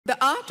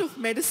The art of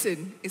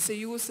medicine is to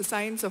use the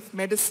science of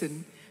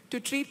medicine to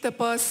treat the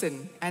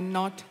person and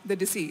not the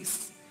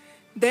disease.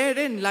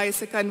 Therein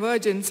lies a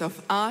convergence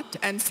of art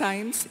and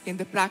science in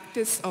the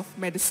practice of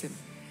medicine.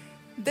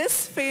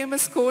 This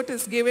famous quote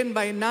is given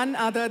by none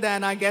other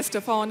than our guest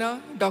of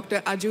honor,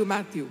 Dr. Aju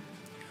Matthew.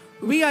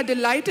 We are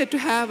delighted to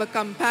have a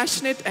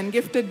compassionate and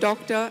gifted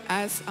doctor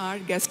as our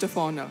guest of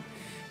honor.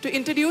 To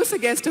introduce a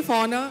guest of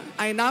honor,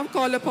 I now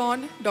call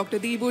upon Dr.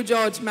 Deebu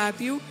George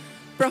Matthew,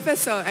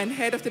 Professor and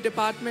Head of the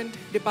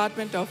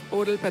Department of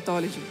Oral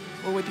Pathology.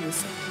 Over to you,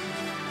 sir.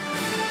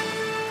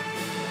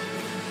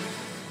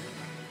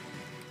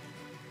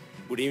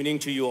 Good evening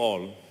to you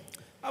all.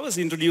 I was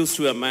introduced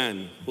to a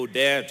man who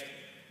dared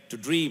to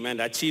dream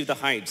and achieve the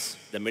heights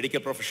the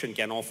medical profession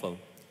can offer,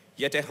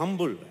 yet a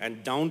humble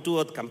and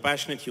down-to-earth,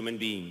 compassionate human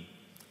being.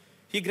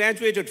 He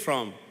graduated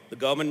from the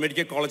Government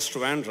Medical College,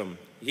 Trivandrum.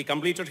 He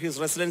completed his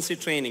residency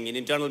training in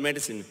internal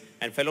medicine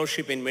and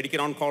fellowship in medical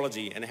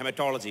oncology and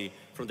hematology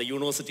from the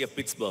University of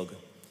Pittsburgh.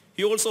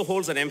 He also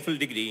holds an MPhil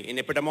degree in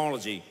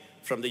epidemiology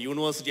from the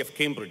University of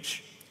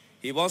Cambridge.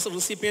 He was a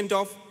recipient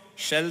of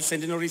Shell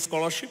Centenary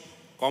Scholarship,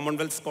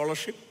 Commonwealth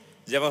Scholarship,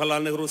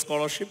 Jawaharlal Nehru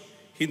Scholarship,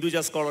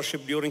 Hinduja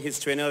Scholarship during his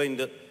tenure in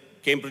the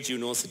Cambridge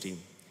University.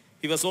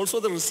 He was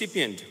also the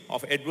recipient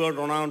of Edward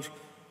Renowned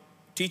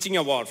Teaching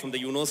Award from the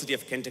University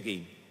of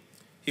Kentucky.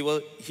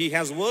 He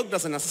has worked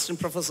as an assistant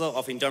professor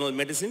of internal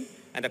medicine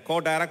and a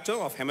co-director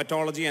of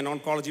hematology and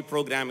oncology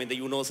program in the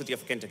University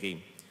of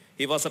Kentucky.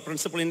 He was a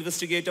principal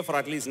investigator for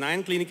at least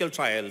 9 clinical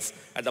trials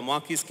at the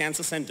Marquis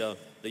Cancer Center,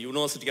 the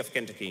University of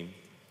Kentucky.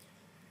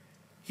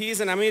 He is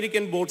an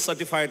American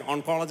board-certified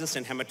oncologist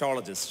and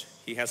hematologist.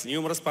 He has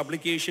numerous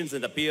publications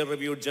in the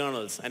peer-reviewed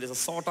journals and is a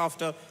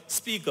sought-after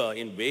speaker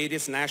in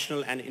various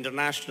national and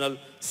international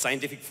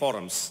scientific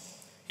forums.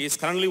 He is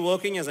currently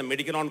working as a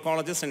medical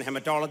oncologist and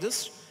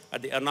hematologist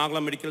at the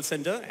Ernakulam Medical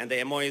Center and the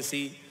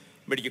MOAC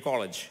Medical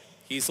College.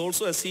 He is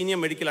also a senior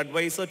medical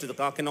advisor to the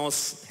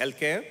Karkinos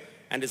Healthcare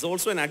and is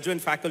also an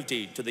adjunct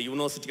faculty to the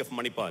University of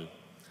Manipal.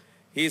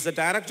 He is the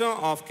director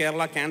of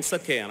Kerala Cancer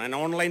Care, an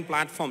online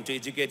platform to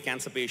educate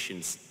cancer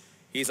patients.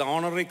 He is an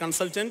honorary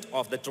consultant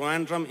of the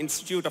Trivandrum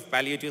Institute of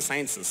Palliative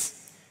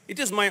Sciences. It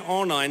is my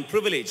honor and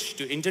privilege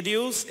to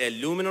introduce a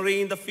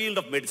luminary in the field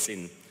of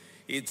medicine.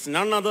 It's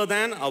none other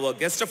than our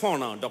guest of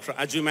honor, Dr.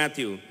 Aju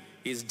Matthew.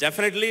 He is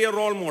definitely a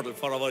role model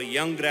for our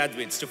young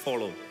graduates to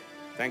follow.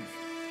 Thank you.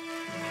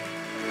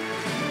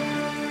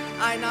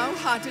 I now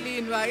heartily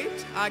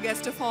invite our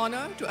guest of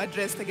honor to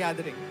address the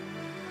gathering.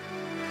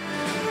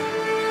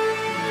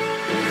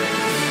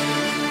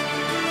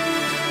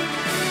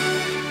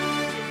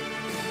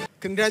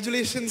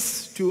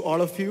 Congratulations to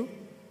all of you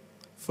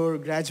for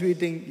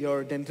graduating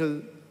your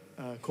dental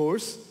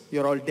course.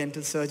 You're all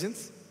dental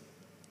surgeons,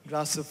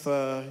 class of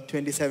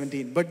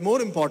 2017. But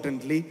more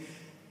importantly,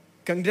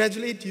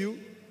 congratulate you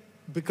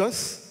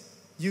because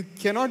you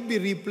cannot be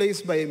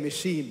replaced by a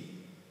machine.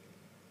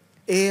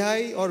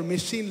 AI or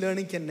machine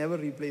learning can never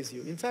replace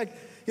you. In fact,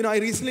 I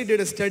recently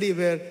did a study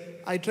where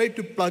I tried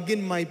to plug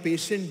in my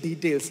patient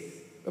details,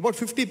 about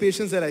 50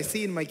 patients that I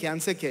see in my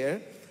cancer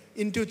care,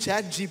 into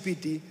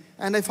ChatGPT.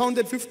 And I found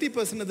that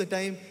 50% of the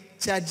time,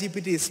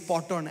 ChatGPT is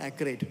spot on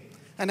accurate.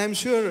 And I'm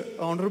sure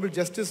Honorable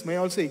Justice may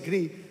also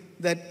agree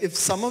that if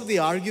some of the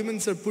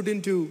arguments are put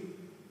into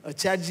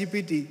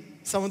ChatGPT,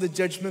 some of the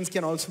judgments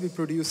can also be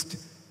produced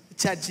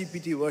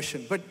ChatGPT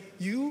version. But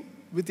you,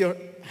 with your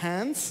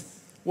hands,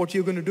 what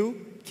you're going to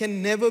do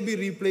can never be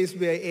replaced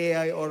by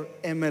AI or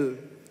ML.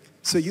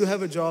 So you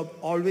have a job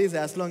always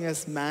as long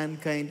as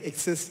mankind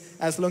exists,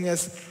 as long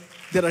as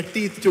there are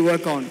teeth to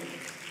work on.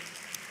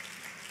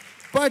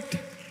 But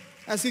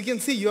as you can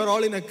see, you're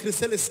all in a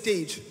chrysalis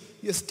stage.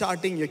 You're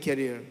starting your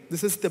career.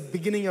 This is the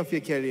beginning of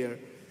your career.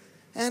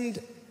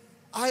 And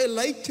I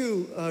like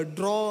to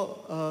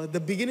draw the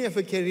beginning of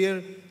a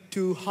career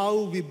to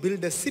how we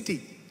build a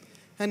city.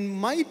 And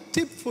my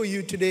tip for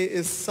you today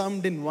is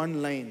summed in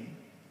one line.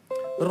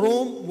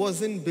 Rome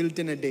wasn't built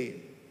in a day.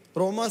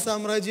 Roma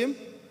Samrajyam,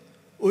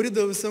 oru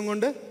divasam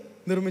kondu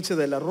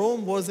nirmichadalla.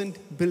 Rome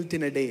wasn't built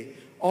in a day.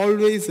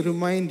 Always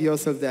remind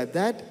yourself that.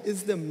 That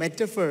is the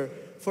metaphor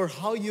for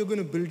how you're going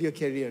to build your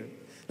career.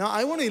 Now,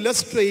 I want to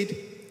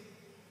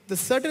illustrate the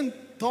certain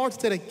thoughts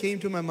that came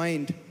to my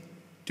mind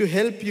to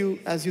help you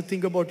as you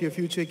think about your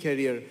future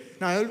career.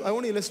 Now, I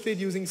want to illustrate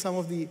using some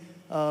of the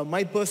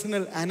my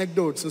personal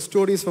anecdotes or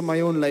stories from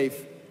my own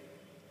life.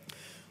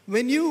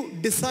 When you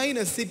design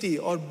a city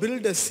or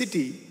build a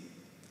city,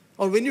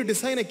 or when you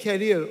design a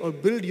career or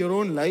build your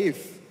own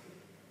life,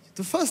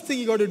 the first thing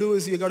you got to do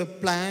is you got to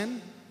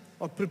plan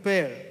or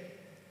prepare.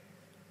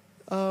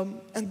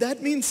 And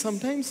that means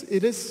sometimes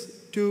it is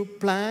to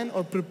plan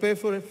or prepare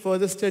for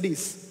further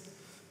studies.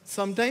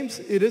 Sometimes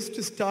it is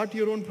to start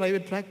your own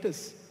private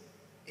practice.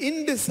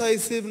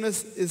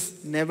 Indecisiveness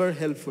is never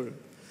helpful.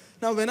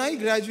 Now, when I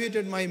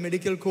graduated my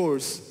medical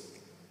course,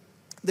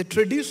 the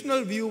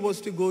traditional view was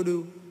to go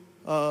to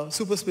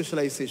super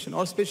specialization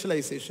or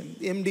specialization,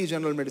 MD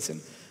general medicine.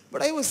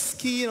 But I was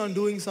keen on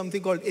doing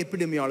something called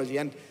epidemiology,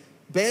 and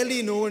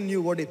barely no one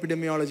knew what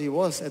epidemiology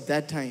was at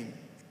that time.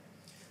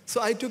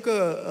 So I took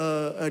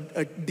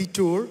a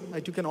detour. I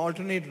took an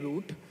alternate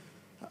route,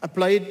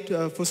 applied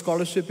for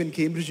scholarship in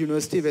Cambridge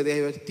University where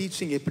they were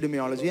teaching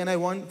epidemiology, and I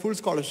won full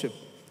scholarship.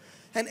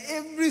 And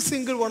every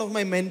single one of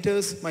my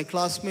mentors, my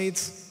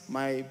classmates,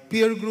 my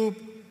peer group,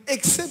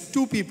 except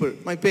two people,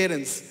 my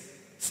parents,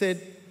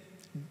 said,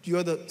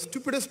 "You're the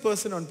stupidest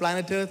person on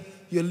planet Earth.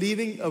 You're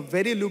leaving a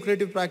very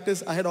lucrative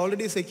practice." I had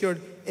already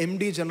secured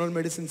MD general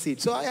medicine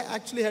seat. So I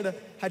actually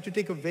had to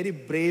take a very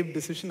brave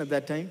decision at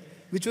that time,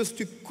 which was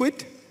to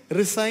quit,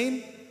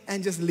 resign,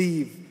 and just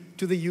leave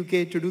to the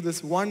UK to do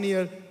this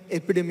 1-year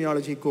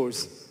epidemiology course.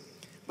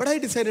 But I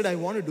decided I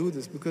want to do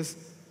this because,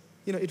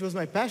 it was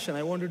my passion.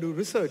 I want to do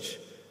research.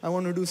 I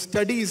want to do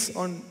studies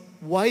on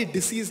why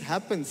disease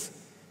happens.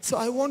 So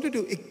I wanted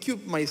to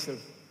equip myself.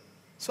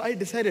 So I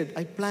decided,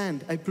 I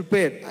planned, I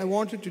prepared. I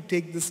wanted to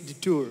take this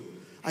detour.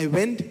 I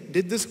went,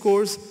 did this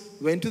course,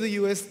 went to the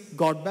US,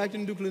 got back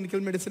into clinical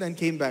medicine and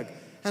came back.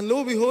 And lo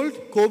and behold,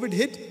 COVID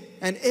hit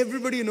and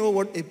everybody know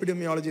what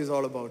epidemiology is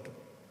all about.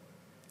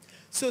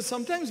 So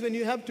sometimes when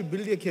you have to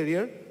build your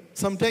career,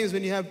 sometimes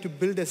when you have to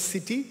build a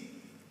city,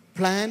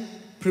 plan,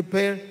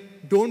 prepare,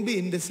 don't be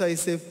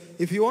indecisive.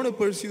 If you want to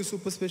pursue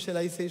super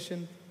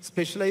specialization,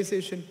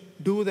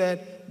 do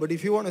that. But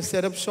if you want to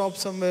set up shop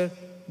somewhere,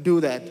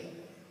 do that.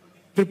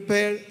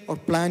 Prepare or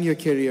plan your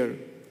career.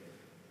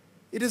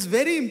 It is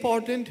very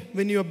important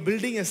when you are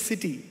building a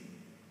city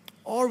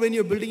or when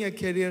you're building a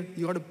career,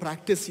 you got to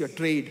practice your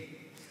trade.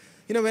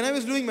 When I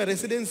was doing my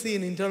residency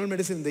in internal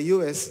medicine in the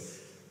US,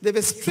 there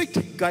were strict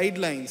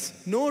guidelines.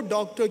 No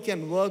doctor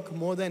can work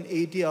more than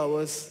 80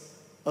 hours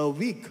a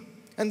week.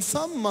 And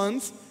some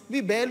months,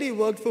 we barely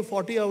worked for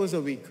 40 hours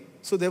a week.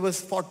 So there was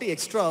 40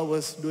 extra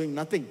hours doing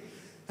nothing.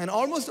 And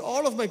almost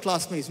all of my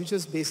classmates, which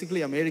is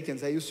basically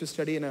Americans, I used to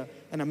study in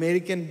an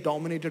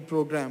American-dominated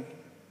program.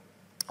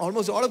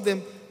 Almost all of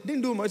them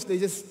didn't do much, they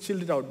just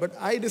chilled it out. But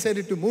I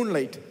decided to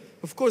moonlight.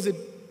 Of course,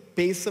 it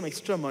pays some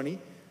extra money.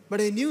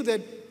 But I knew that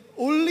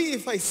only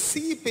if I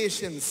see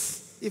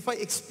patients, if I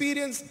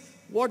experience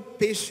what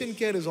patient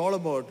care is all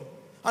about,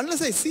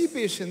 unless I see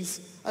patients,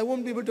 I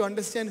won't be able to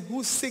understand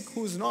who's sick,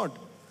 who's not.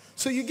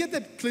 So you get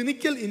that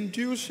clinical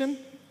intuition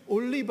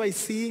only by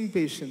seeing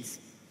patients.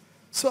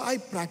 So I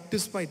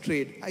practice my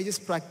trade. I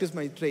just practice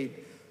my trade.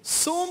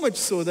 So much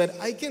so that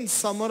I can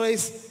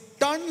summarize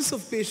tons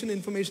of patient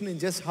information in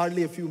just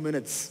hardly a few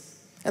minutes.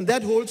 And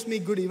that holds me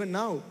good even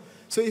now.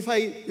 So if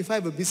I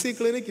have a busy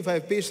clinic, if I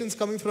have patients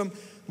coming from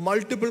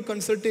multiple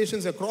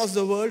consultations across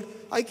the world,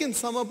 I can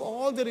sum up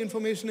all their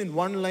information in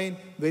one line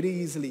very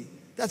easily.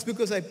 That's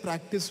because I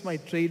practiced my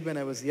trade when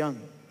I was young.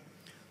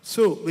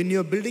 So when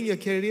you're building your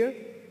career,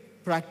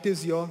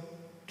 practice your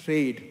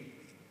trade.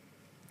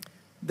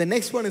 The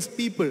next one is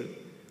people.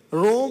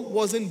 Rome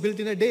wasn't built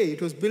in a day.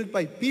 It was built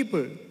by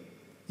people.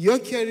 Your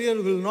career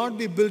will not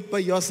be built by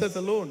yourself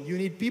alone. You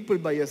need people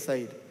by your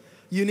side.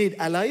 You need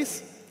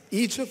allies.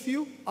 Each of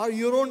you are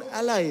your own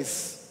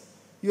allies.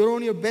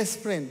 Your best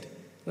friend,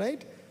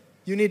 right?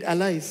 You need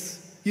allies.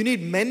 You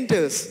need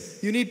mentors.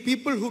 You need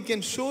people who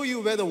can show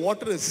you where the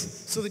water is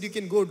so that you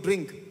can go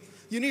drink.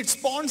 You need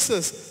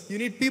sponsors. You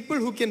need people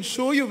who can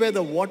show you where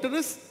the water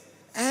is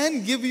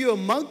and give you a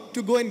mug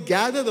to go and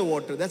gather the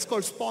water. That's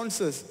called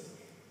sponsors.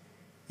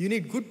 You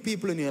need good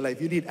people in your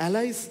life. You need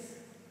allies,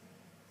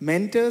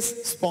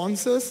 mentors,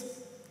 sponsors,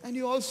 and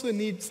you also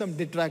need some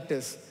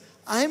detractors.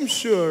 I'm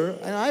sure,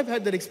 and I've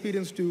had that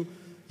experience too,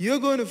 you're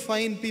going to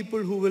find people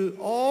who will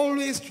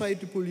always try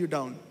to pull you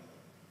down.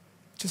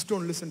 Just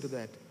don't listen to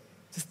that.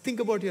 Just think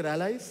about your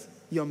allies,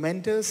 your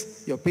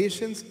mentors, your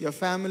patients, your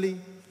family.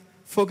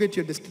 Forget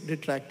your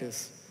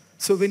detractors.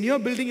 So when you're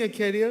building a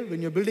career,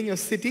 when you're building a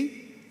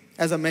city,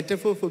 as a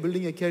metaphor for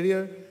building a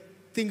career,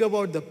 think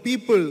about the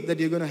people that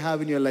you're going to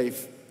have in your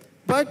life.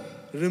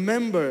 But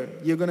remember,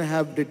 you're going to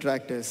have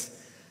detractors.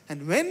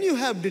 And when you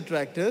have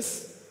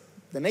detractors,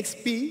 the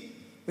next P,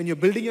 when you're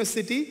building your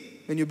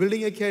city, when you're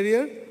building a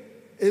career,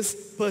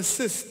 is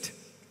persist.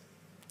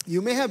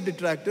 You may have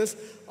detractors,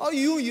 or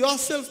you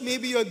yourself may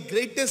be your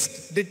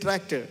greatest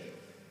detractor.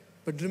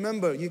 But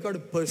remember, you got to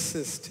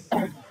persist.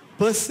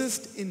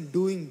 Persist in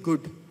doing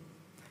good.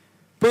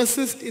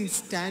 Persist in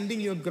standing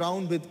your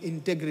ground with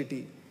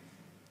integrity.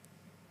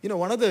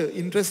 One of the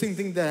interesting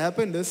things that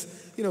happened is,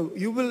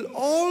 you will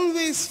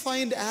always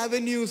find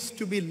avenues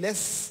to be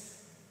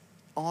less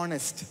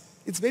honest.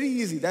 It's very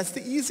easy. That's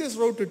the easiest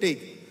road to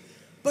take.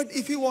 But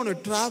if you want to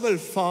travel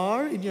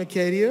far in your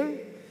career,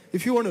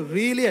 if you want to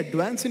really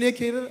advance in your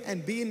career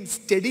and be in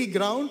steady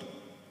ground,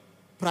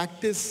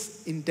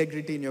 practice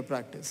integrity in your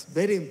practice.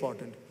 Very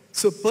important.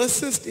 So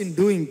persist in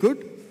doing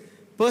good,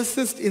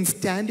 persist in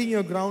standing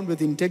your ground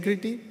with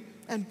integrity,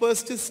 and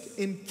persist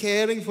in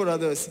caring for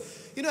others.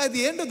 At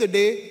the end of the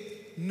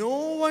day,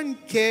 no one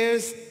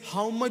cares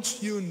how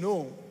much you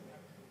know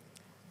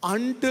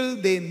until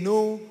they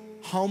know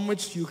how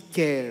much you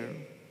care.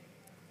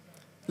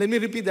 Let me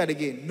repeat that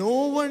again.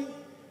 No one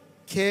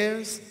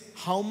cares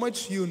how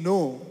much you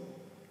know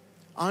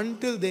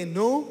until they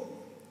know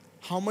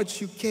how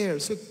much you care.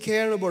 So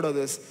care about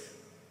others.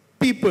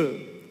 People,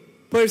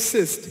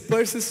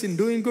 persist in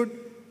doing good,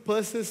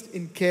 persist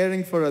in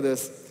caring for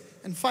others.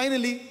 And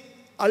finally,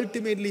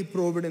 ultimately,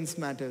 providence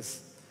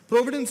matters.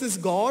 Providence is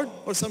God,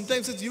 or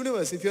sometimes it's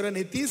universe. If you're an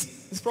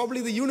atheist, it's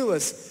probably the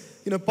universe.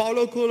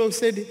 Paulo Coelho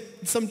said,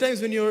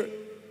 sometimes when you're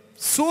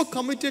so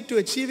committed to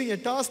achieving a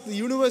task, the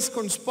universe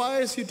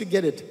conspires you to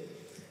get it.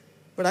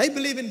 But I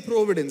believe in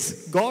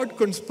providence, God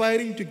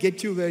conspiring to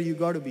get you where you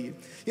got to be.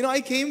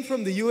 I came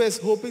from the US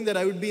hoping that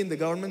I would be in the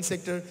government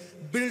sector,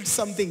 build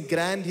something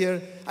grand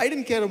here. I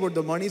didn't care about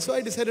the money, so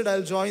I decided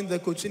I'll join the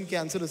Cochin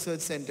Cancer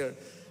Research Center.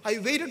 I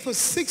waited for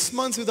 6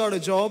 months without a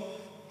job,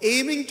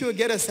 aiming to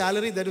get a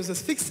salary that was a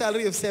fixed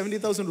salary of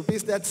 70,000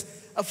 rupees. That's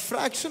a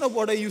fraction of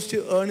what I used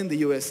to earn in the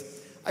US.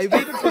 I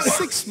waited for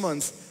 6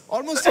 months.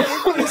 Almost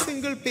every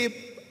single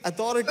personal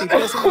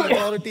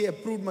authority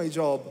approved my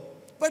job.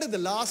 But at the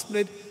last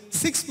minute,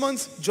 6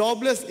 months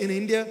jobless in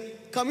India,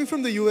 coming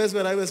from the US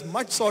where I was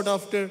much sought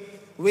after,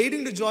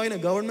 waiting to join a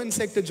government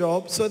sector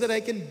job so that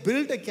I can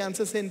build a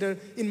cancer center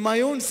in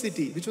my own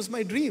city, which was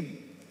my dream.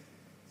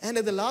 And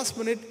at the last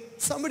minute,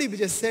 somebody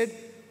just said,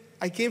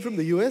 I came from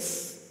the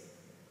US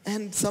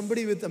and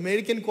somebody with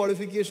American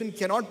qualification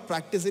cannot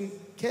practice in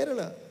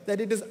Kerala, that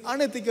it is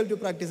unethical to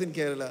practice in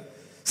Kerala.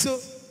 So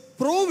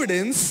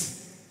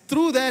providence,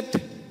 through that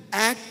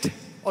act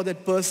or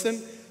that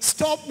person,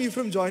 stopped me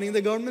from joining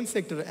the government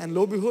sector. And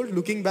lo and behold,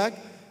 looking back,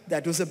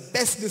 that was the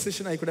best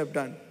decision I could have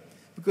done.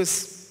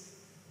 Because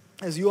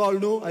as you all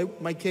know,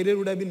 my career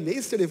would have been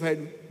wasted if I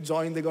had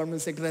joined the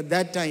government sector at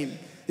that time.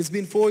 It's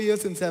been 4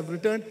 years since I've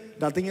returned.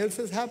 Nothing else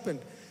has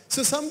happened.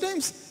 So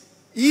sometimes,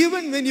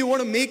 even when you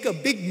want to make a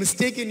big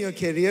mistake in your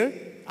career,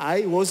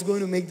 I was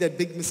going to make that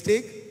big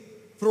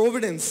mistake.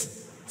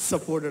 Providence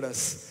supported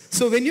us.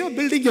 So when you're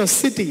building your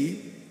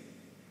city,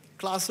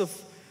 class of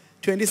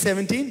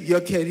 2017,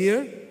 your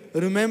career,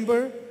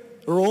 remember,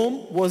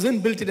 Rome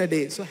wasn't built in a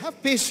day. So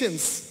have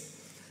patience.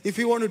 If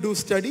you want to do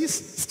studies,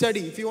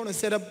 study. If you want to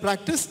set up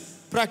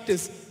practice,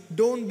 practice.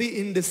 Don't be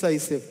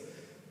indecisive.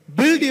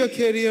 Build your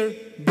career,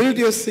 build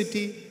your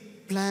city,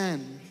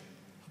 plan,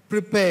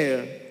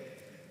 prepare,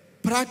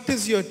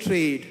 practice your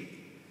trade.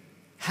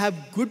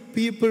 Have good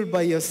people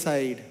by your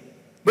side.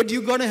 But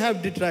you're going to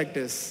have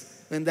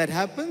detractors. When that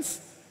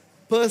happens,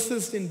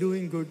 persist in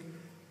doing good,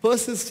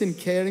 persist in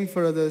caring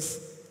for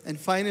others, and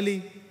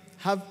finally,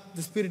 have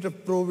the spirit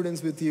of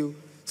providence with you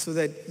so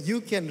that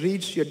you can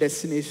reach your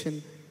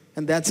destination,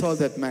 and that's all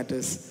that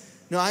matters.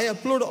 Now, I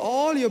applaud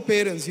all your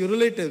parents, your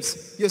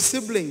relatives, your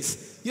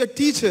siblings, your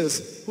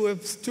teachers who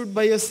have stood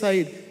by your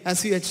side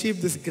as you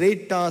achieve this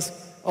great task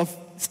of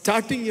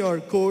starting your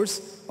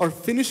course or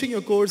finishing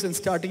your course and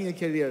starting your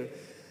career.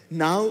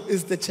 Now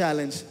is the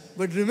challenge.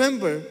 But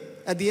remember,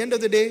 at the end of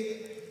the day,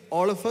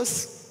 all of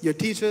us, your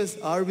teachers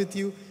are with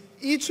you.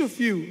 Each of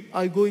you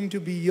are going to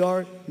be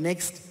your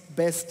next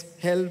best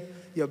help,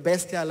 your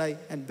best ally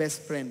and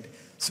best friend.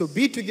 So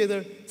be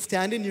together,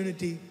 stand in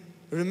unity.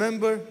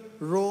 Remember,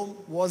 Rome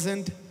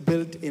wasn't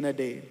built in a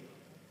day.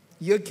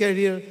 Your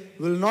career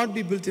will not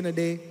be built in a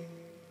day.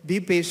 Be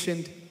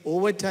patient.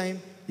 Over time,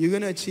 you're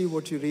going to achieve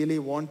what you really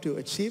want to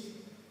achieve.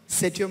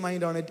 Set your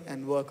mind on it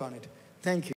and work on it. Thank you.